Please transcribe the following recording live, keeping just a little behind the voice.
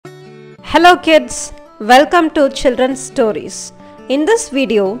Hello kids, welcome to Children's Stories. In this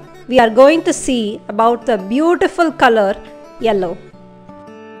video, we are going to see about the beautiful color yellow.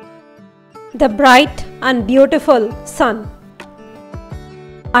 The bright and beautiful sun.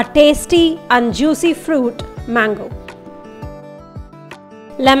 A tasty and juicy fruit, mango.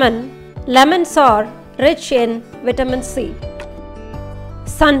 Lemon. Lemons are rich in vitamin C.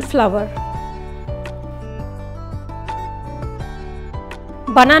 Sunflower.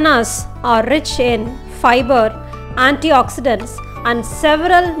 Bananas are rich in fiber, antioxidants and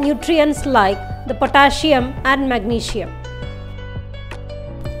several nutrients like the potassium and magnesium.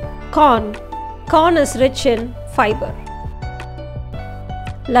 Corn. Corn is rich in fiber.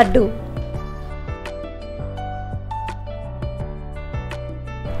 Laddu.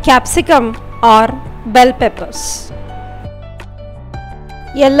 Capsicum or bell peppers.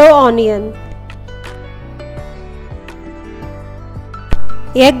 Yellow onion.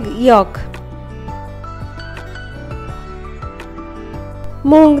 Egg yolk.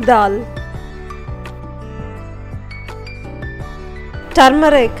 Moong dal.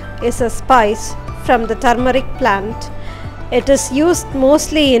 Turmeric is a spice from the turmeric plant. It is used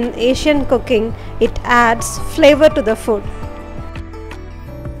mostly in Asian cooking. It adds flavor to the food.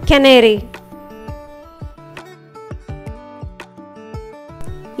 Canary.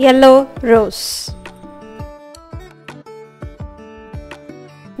 Yellow rose.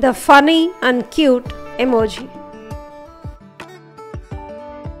 The funny and cute emoji.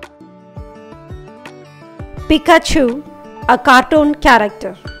 Pikachu, a cartoon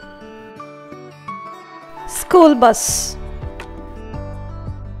character. School bus.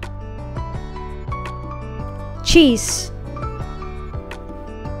 Cheese.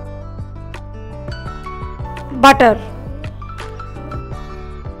 Butter.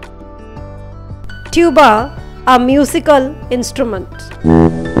 Tuba, a musical instrument.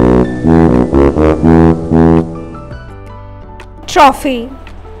 Trophy.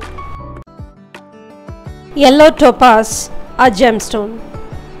 Yellow topaz, a gemstone.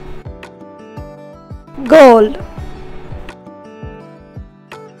 Gold.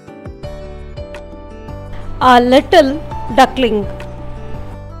 A little duckling.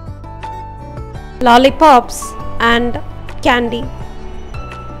 Lollipops and candy.